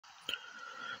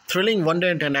Thrilling one day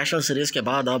international series के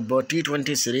बाद अब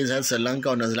T20 सीरीज़ है श्रीलंका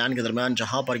और न्यूजीलैंड के दरमियान,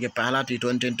 जहां पर ये पहला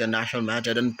T20 international match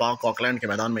Aiden park Auckland के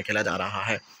मैदान में खेला जा रहा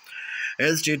है।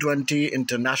 इस T20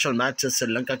 इंटरनेशनल मैच से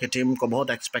श्रीलंका की टीम को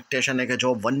बहुत एक्सपेक्टेशन है कि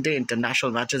जो वनडे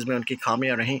इंटरनेशनल मैचेस में उनकी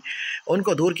खामियां रहीं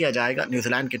उनको दूर किया जाएगा।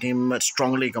 न्यूजीलैंड की टीम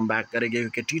स्ट्रांगली कम बैक करेगी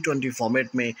क्योंकि T20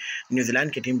 फॉर्मेट में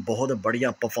न्यूजीलैंड की टीम बहुत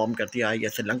बढ़िया परफॉर्म करती आई है।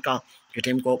 श्रीलंका की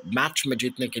टीम को मैच में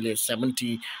जीतने के लिए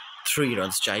 73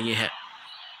 रन चाहिए है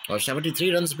और 73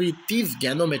 रन भी 30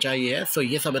 गेंदों में चाहिए है। सो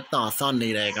ये सब इतना आसान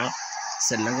नहीं रहेगा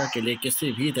श्रीलंका के लिए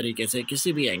किसी भी तरीके से,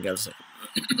 किसी भी एंगल से।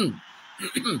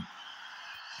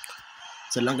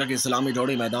 श्रीलंका की सलामी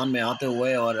जोड़ी मैदान में आते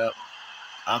हुए और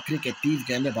आखिरी के 30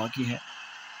 गेंदें बाकी हैं।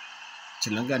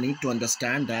 Sri Lanka need to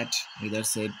understand that इधर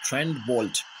से ट्रेंड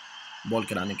बोल्ट बॉल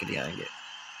कराने के लिए आएंगे।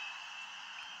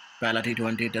 पहला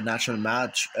T20 international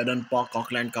match Aiden park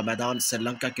Auckland का मैदान।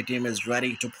 श्रीलंका की team is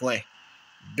ready to play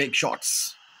big shots.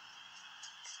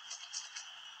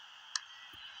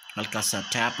 हल्का सा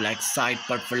टैप लेग साइड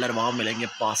पर, फील्डर वहां मिलेंगे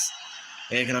पास,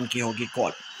 1 रन की होगी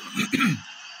कॉल।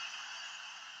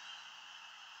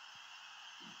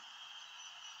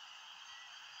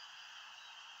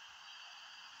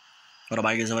 और अब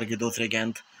आएगी ओवर की दूसरी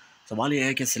गेंद। सवाल यह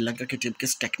है कि श्रीलंका की टीम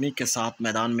किस टेक्निक के साथ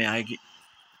मैदान में आएगी।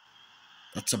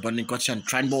 That's a burning question.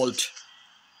 Trent Boult,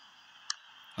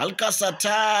 हल्का सा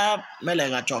टैप,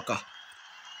 मिलेगा चौका।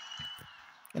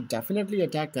 डेफिनेटली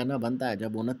अटैक करना बनता है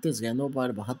जब 29 गेंदों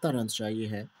पर 72 रन चाहिए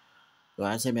है, तो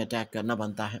ऐसे में अटैक करना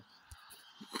बनता है।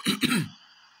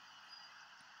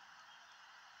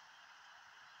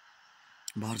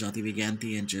 बाहर जाती हुई गेंद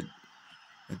थी,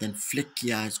 देन फ्लिक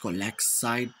किया इसको लेग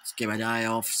साइड के बजाय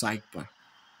ऑफ साइड पर।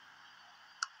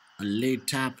 लेट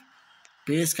टैप,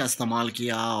 पेस का इस्तेमाल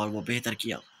किया और वो बेहतर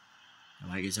किया।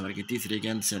 भाई इस ओवर की तीसरी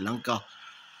गेंद। Sri Lanka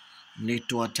need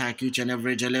to attack each and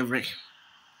every delivery.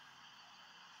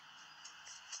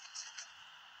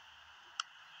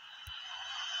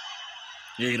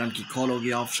 एक रन की कॉल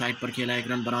होगी, ऑफ साइड पर खेला, 1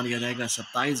 रन बना दिया जाएगा।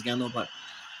 27 गेंदों पर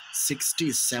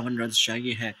 67 रन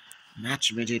चाहिए है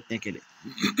मैच में जीतने के लिए।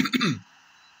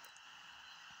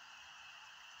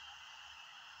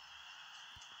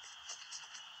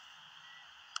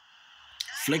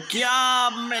 फ्लिक किया,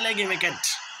 मिलेगी विकेट।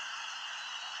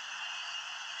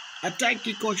 अटैक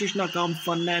की कोशिश नाकाम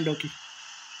फर्नांडो की।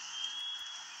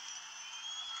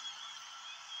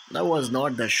 That was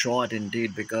not the shot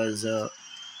indeed because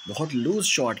बहुत लूज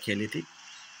शॉट खेली थी।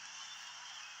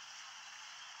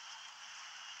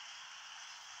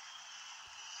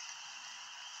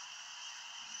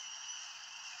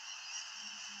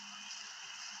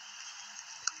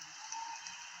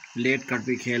 लेट कट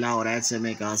भी खेला और ऐसे में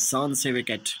एक आसान से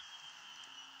विकेट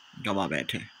गवा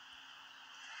बैठे।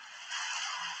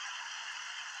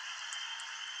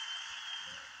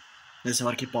 इस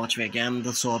ओवर की 5वीं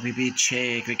गेंद। सो अभी भी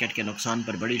 6 विकेट के नुकसान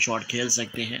पर बड़ी शॉट खेल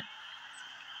सकते हैं।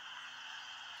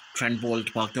 ट्रेंड बोल्ट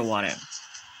भागते हुए आ रहे हैं।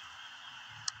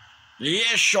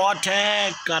 ये शॉट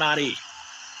है करारी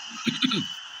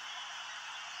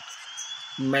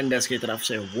मेंडेस की तरफ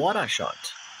से। व्हाट अ शॉट,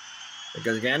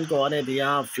 बिकॉज गेंद को आने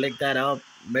दिया, flick that up,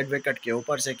 mid wicket के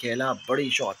ऊपर से खेला, बड़ी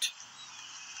shot.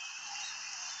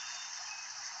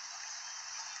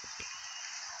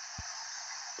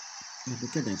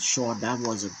 Look at that shot, that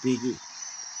was a biggie.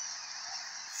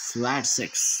 Flat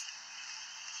 6.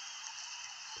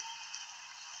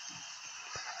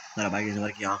 भाई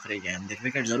ओवर की आखिरी गेंद। एक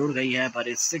विकेट जरूर गई है पर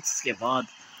इस 6 के बाद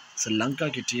श्रीलंका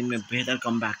की टीम ने बेहतर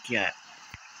कमबैक किया है।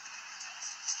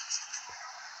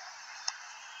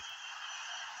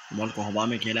 बॉल को हवा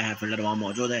में खेला है, फील्डर वहां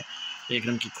मौजूद है। 1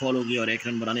 रन की कॉल होगी और 1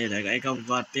 रन बना दिया जाएगा। एक ओवर के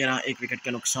बाद 13, 1 विकेट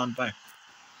के नुकसान पर।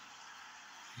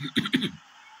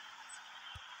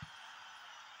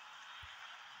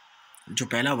 जो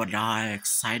पहला ओवर रहा है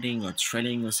एक्साइटिंग और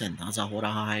थ्रिलिंग, उससे अंदाजा हो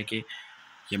रहा है कि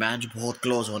ये मैच बहुत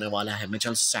क्लोज होने वाला है।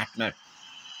 मिचेल सैटनर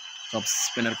सब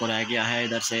स्पिनर को रह गया है।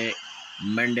 इधर से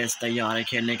मेंडेस तैयार है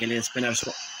खेलने के लिए स्पिनर्स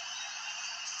को।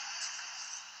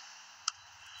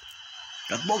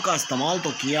 कदमों का इस्तेमाल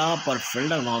तो किया पर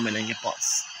फील्डर वहां मिलेंगे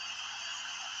पास।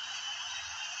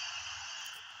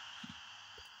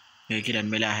 1 ही रन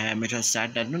मिला है। मिचेल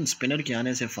सैटनर, स्पिनर के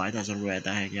आने से फायदा जरूर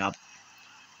रहता है कि आप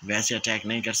वैसे अटैक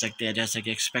नहीं कर सकते हैं जैसे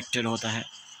कि एक्सपेक्टेड होता है।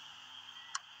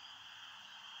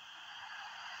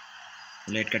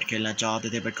 लेट कट खेलना चाहते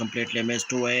थे बट कंप्लीटली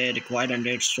मिस्ड हुए। रिक्वायर्ड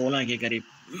 116 के करीब।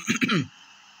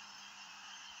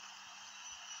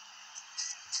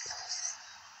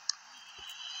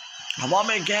 हवा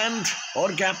में गेंद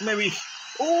और गैप में भी।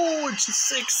 ओह,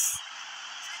 6।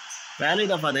 पहली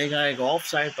दफा देखा एक ऑफ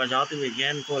साइड पर जाती हुई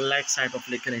गेंद को लेग साइड पर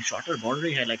फ्लिक करें। शॉर्टर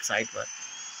बाउंड्री है लेग साइड पर,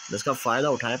 जिसका फायदा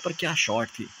उठाया, पर क्या शॉट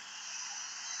थी।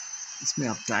 इसमें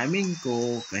आप टाइमिंग को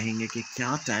कहेंगे कि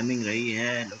क्या टाइमिंग रही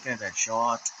है। Look at that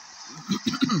shot.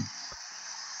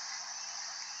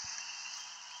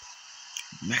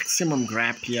 Maximum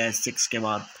grab किया है 6 के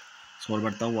बाद। स्कोर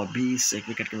बढ़ता हुआ 20, एक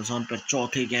विकेट के नुकसान पर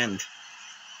चौथी गेंद।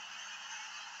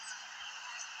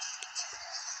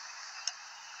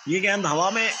 ये गेंद हवा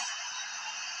में,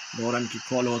 2 रन की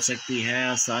कॉल हो सकती है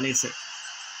आसानी से।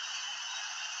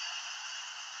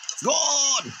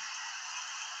 गोल!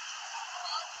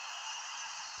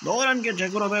 2 रन के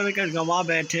चक्करों में विकेट गंवा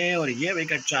बैठे और ये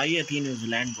विकेट चाहिए थी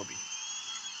न्यूजीलैंड को भी।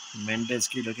 मेंडेस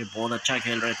की, जो कि बहुत अच्छा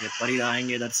खेल रहे थे, पर ही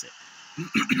आएंगे इधर से।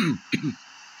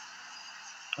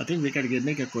 आई थिंक विकेट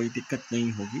गिरने की कोई दिक्कत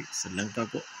नहीं होगी श्रीलंका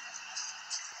को।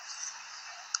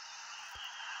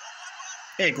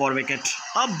 एक और विकेट,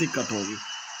 अब दिक्कत होगी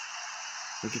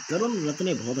क्योंकि करुण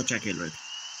रत्ने बहुत अच्छा खेल रहे थे।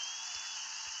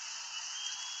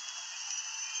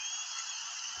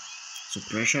 सो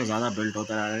प्रेशर ज़्यादा बिल्ड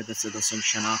होता रहा है। दर्शन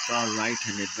शनाका राइट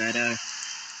हैंडेड बैटर।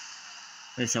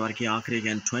 इस ओवर की आखिरी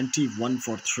गेंद 21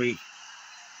 for 3।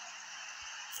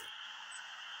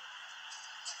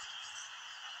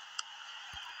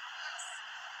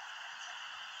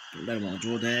 फील्डर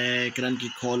मौजूद है, 1 रन की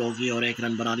कॉल होगी और 1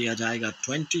 रन बना दिया जाएगा।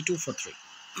 22 for 3।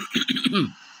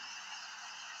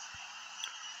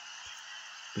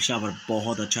 पिछला ओवर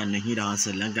बहुत अच्छा नहीं रहा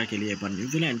श्रीलंका के लिए, पर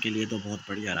न्यूजीलैंड के लिए तो बहुत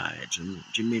बढ़िया रहा है।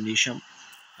 जिम्मी नीशम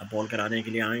अब बॉल कराने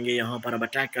के लिए आएंगे यहाँ पर। अब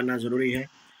अटैक करना ज़रूरी है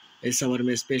इस ओवर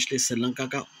में, स्पेशली श्रीलंका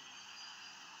का,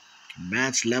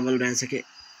 मैच लेवल रह सके।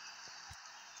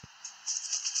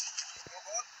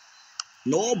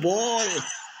 नो बॉल,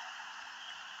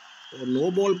 और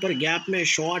नो बॉल पर गैप में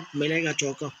शॉट मिलेगा,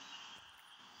 चौका।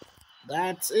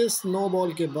 दैट्स इस नो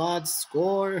बॉल के बाद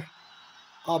स्कोर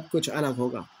अब कुछ अलग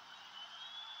होगा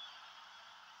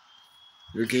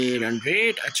क्योंकि रन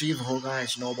रेट अचीव होगा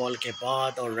इस नो बॉल के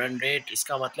बाद। और रन रेट,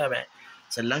 इसका मतलब है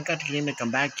श्रीलंका टीम ने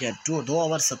कमबैक किया। 2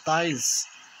 ओवर 27,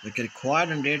 जो कि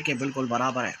रिक्वायर्ड रन रेट के बिल्कुल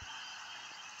बराबर है।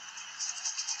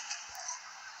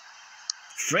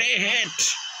 Free hit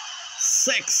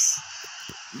 6।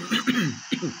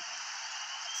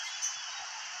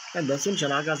 दर्शन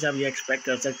शनाका से आप ये एक्सपेक्ट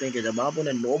कर सकते हैं कि जब आप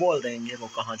उन्हें नो बॉल देंगे वो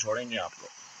कहाँ छोड़ेंगे आपको।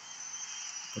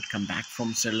 Good come back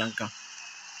from Sri Lanka.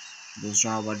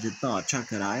 दूसरा ओवर जितना अच्छा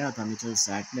कराया था मिचेल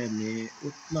सैटनर ने,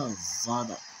 उतना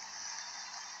ज़्यादा,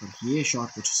 और ये शॉट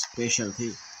कुछ स्पेशल थी।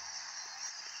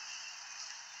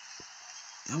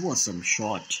 That was some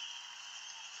shot.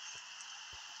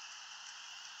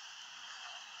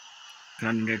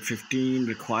 115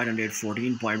 required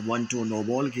 114.12। No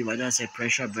ball की वजह से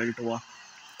प्रेशर बिल्ट हुआ।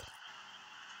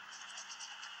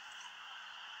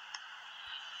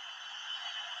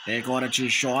 एक और अच्छी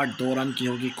शॉट, 2 रन की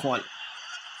होगी कॉल।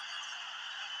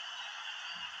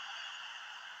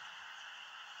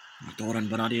 दो रन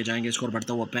बना दिए जाएंगे। स्कोर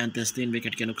बढ़ता हुआ 35, 3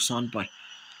 विकेट के नुकसान पर।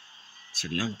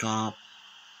 श्रीलंका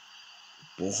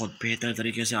बहुत बेहतर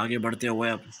तरीके से आगे बढ़ते हुए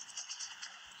अब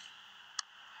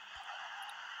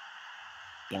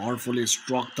पावरफुल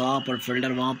स्ट्रोक था, पर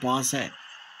फील्डर वहां पास है।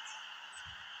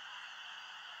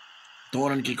 2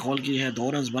 रन की कॉल की है, 2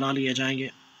 रन बना लिए जाएंगे।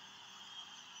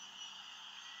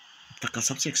 अब तक का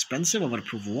सबसे एक्सपेंसिव ओवर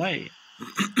प्रूव हुआ है।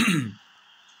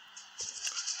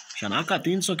 शनाका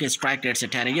 300 के स्ट्राइक रेट से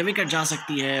ठहरे, ये विकेट जा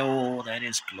सकती है। ओ that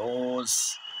is close.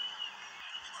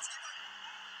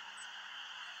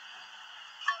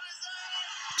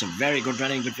 It's a very good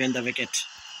running between the wicket.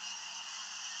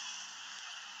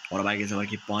 और अब आगे इस ओवर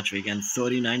की 5वीं गेंद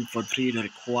 39 for 3। जो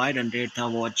रिक्वायर्ड रन रेट था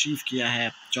वो अचीव किया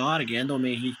है। 4 गेंदों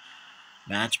में ही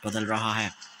मैच बदल रहा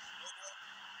है।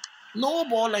 No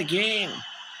ball again.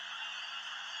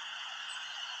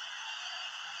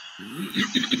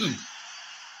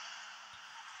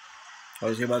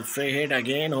 और उसके बाद फ्री हिट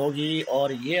अगेन होगी,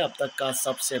 और ये अब तक का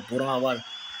सबसे बुरा ओवर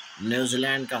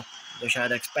न्यूजीलैंड का, जो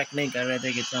शायद एक्सपेक्ट नहीं कर रहे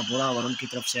थे कि इतना बुरा ओवर उनकी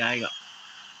तरफ से आएगा।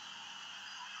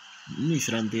 19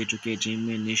 रन दे चुके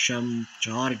जिम्मी नीशम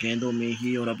 4 गेंदों में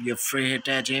ही, और अब ये फ्री हिट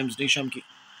है जेम्स नीशम की।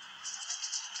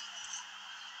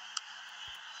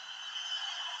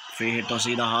 फ्री हिट तो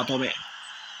सीधा हाथों में,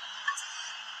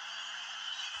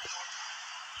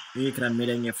 1 रन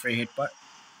मिलेंगे फ्री हिट पर।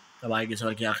 तब आएगी इस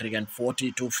ओवर की आखिरी गेंद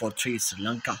 42 for 3।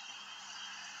 Sri Lanka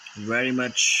very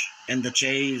much in the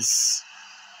chase.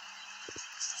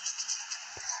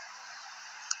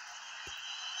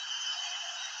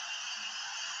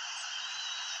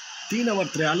 तीन ओवर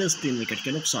 43, 3 विकेट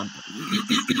के नुकसान पर।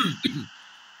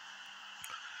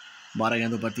 12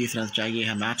 गेंदों पर 30 रन चाहिए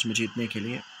है मैच में जीतने के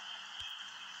लिए।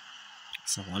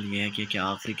 सवाल यह है कि क्या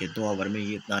आखिरी के 2 ओवर में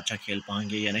ये इतना अच्छा खेल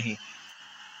पाएंगे या नहीं।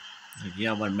 ये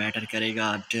ओवर मैटर करेगा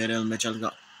डेरिल मिचेल का।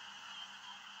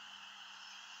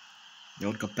 ये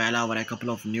उनका पहला ओवर है। कपल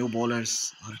ऑफ न्यू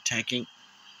बॉलर्स और अटैकिंग।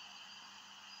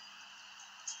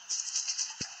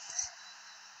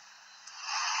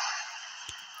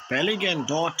 पहली गेंद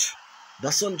डॉट।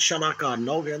 दसन शनाका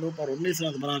 9 गेंदों पर 19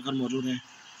 रन बनाकर मौजूद हैं।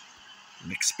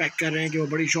 एक्सपेक्ट कर रहे हैं कि वो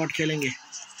बड़ी शॉट खेलेंगे।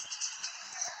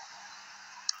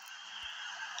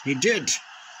 He did,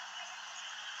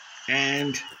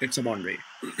 and it's a boundary.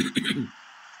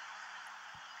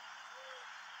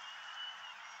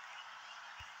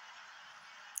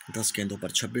 10 गेंदों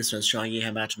पर 26 रन चाहिए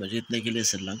है मैच में जीतने के लिए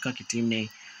श्रीलंका की टीम ने।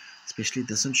 स्पेशली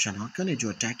दसन शनाका ने जो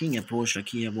अटैकिंग अप्रोच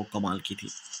रखी है वो कमाल की थी।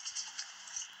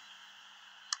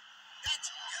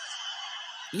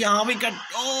 यहाँ विकेट,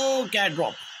 ओ कैच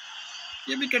ड्रॉप।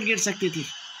 ये विकेट गिर सकती थी,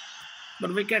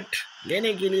 पर विकेट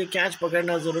लेने के लिए कैच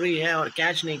पकड़ना ज़रूरी है और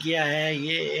कैच नहीं किया है।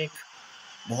 ये एक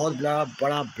बहुत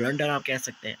बड़ा ब्लंडर आप कह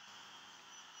सकते हैं।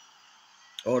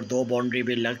 और 2 बाउंड्री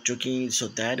भी लग चुकी, so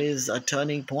that is a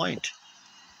turning point.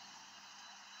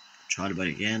 4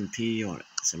 बड़ी गेंद थी और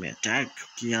इसमें अटैक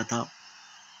किया था।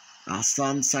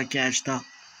 आसान सा कैच था,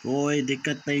 कोई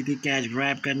दिक्कत नहीं थी कैच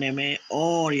ग्रैब करने में।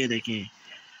 और ये देखिए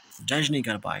जज नहीं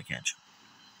कर पाए कैच।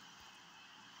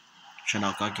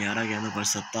 शनाका 11 गेंदों पर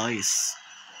 27।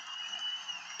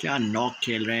 क्या नॉक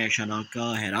खेल रहे हैं शनाका,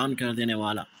 हैरान कर देने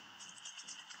वाला।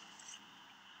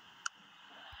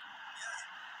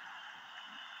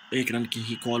 एक रन की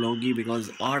ही कॉल होगी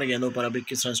बिकॉज 8 गेंदों पर अब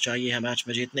 21 रन चाहिए है मैच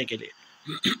में जीतने के लिए।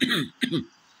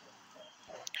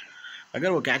 अगर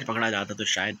वो कैच पकड़ा जाता तो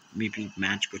शायद भी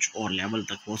मैच कुछ और लेवल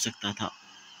तक हो सकता था।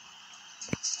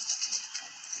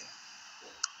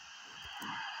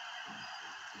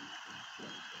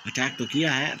 अटैक तो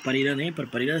किया है परीरा ने, पर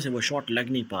परीरा से वो शॉट लग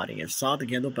नहीं पा रही है। 7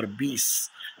 गेंदों पर 20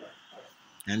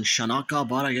 एंड शनाका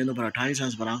 12 गेंदों पर 28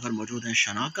 रन बनाकर मौजूद है।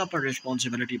 शनाका पर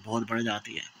रिस्पॉन्सिबिलिटी बहुत बढ़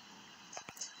जाती है।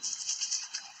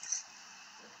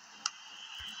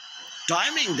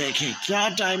 टाइमिंग देखें, क्या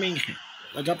टाइमिंग है।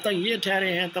 और जब तक ये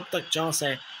ठहरे हैं तब तक चांस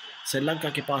है श्रीलंका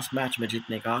के पास मैच में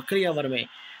जीतने का। आखिरी ओवर में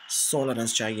 16 रन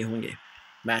चाहिए होंगे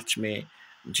मैच में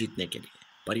जीतने के लिए।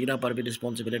 परीरा पर भी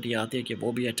रिस्पॉन्सिबिलिटी आती है कि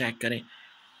वो भी अटैक करें।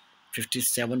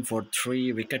 57 फॉर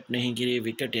 3, विकेट नहीं गिरी,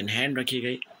 विकेट इन हैंड रखी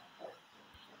गई।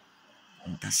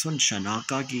 दसन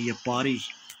शनाका की ये पारी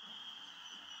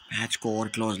मैच को और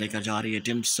क्लोज लेकर जा रही है।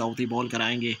 टिम साउथी बॉल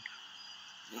कराएंगे।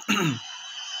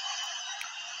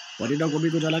 परीरा को भी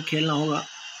कुछ अलग खेलना होगा।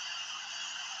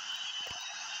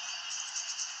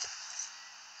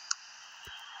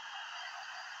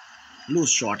 लूज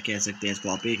शॉट कह सकते हैं इसको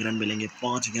आप। 1 रन मिलेंगे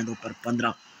 5 गेंदों पर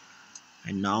 15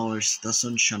 एंड नाउ इट्स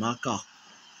दसन शनाका।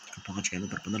 5 गेंदों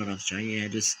पर 15 रन चाहिए है।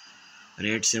 जिस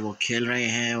रेट से वो खेल रहे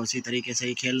हैं उसी तरीके से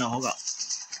ही खेलना होगा।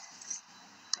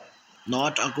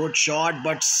 Not a good shot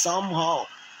but somehow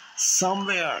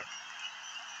somewhere,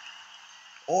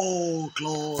 oh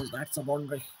close, that's a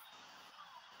boundary.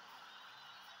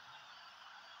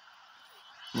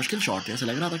 मुश्किल शॉट है, ऐसा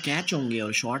लग रहा था कैच होंगे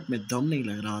और शॉट में दम नहीं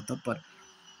लग रहा था, पर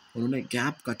उन्होंने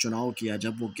गैप का चुनाव किया।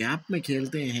 जब वो गैप में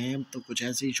खेलते हैं तो कुछ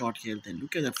ऐसे ही शॉट खेलते हैं।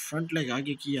 Look at the front leg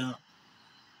आगे किया,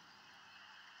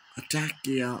 अटैक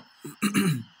किया।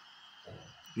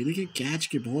 ये देखिए कैच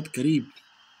के बहुत करीब,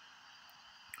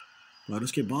 और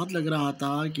उसके बाद लग रहा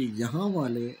था कि यहाँ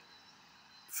वाले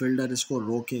फील्डर इसको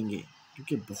रोकेंगे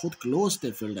क्योंकि बहुत क्लोज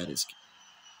थे फील्डर इसके।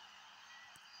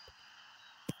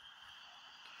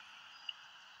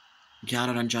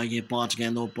 ग्यारह रन चाहिए 5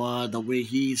 गेंदों पर। The way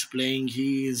he is playing,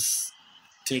 he is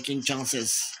taking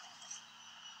chances.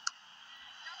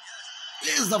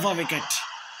 इस दफा विकेट।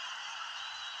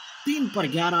 3 पर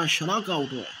 11 शनाका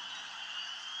आउट हुए।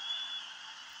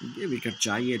 ये विकेट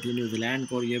चाहिए थी न्यूजीलैंड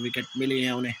को और ये विकेट मिली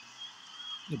है उन्हें।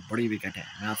 ये बड़ी विकेट है।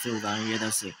 मैं आपसे बताएंगे इधर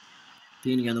से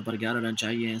 3 गेंदों पर 11 रन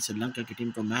चाहिए श्रीलंका की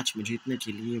टीम को मैच में जीतने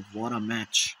के लिए। War a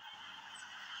match.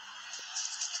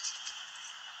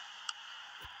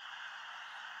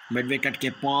 Mid wicket के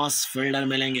पास फील्डर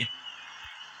मिलेंगे।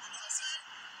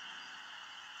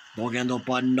 2 गेंदों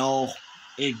पर 9,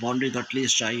 एक बाउंड्री तो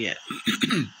एटलीस्ट चाहिए।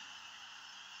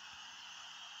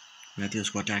 मैथ्यूज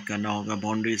को अटैक करना होगा,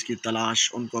 बाउंड्रीज की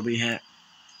तलाश उनको भी है।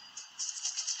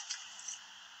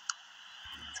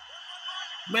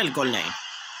 बिल्कुल नहीं।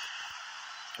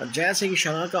 और जैसे ही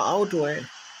शनाका आउट हुए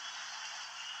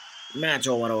मैच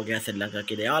ओवर हो गया श्रीलंका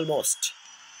के लिए ऑलमोस्ट।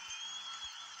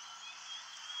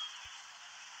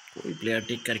 कोई प्लेयर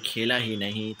टिक कर खेला ही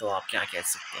नहीं तो आप क्या कह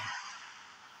सकते हैं।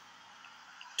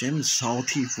 Tim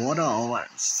Southee for over,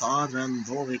 7 run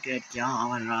 2 wicket, क्या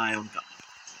ओवर रहा है उनका।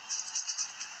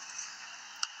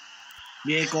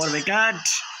 ये एक और विकेट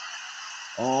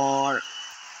और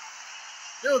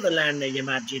न्यूजीलैंड ने ये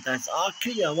मैच जीता इस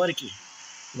आखिरी ओवर की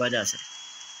वजह से।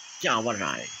 क्या ओवर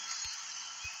रहा है।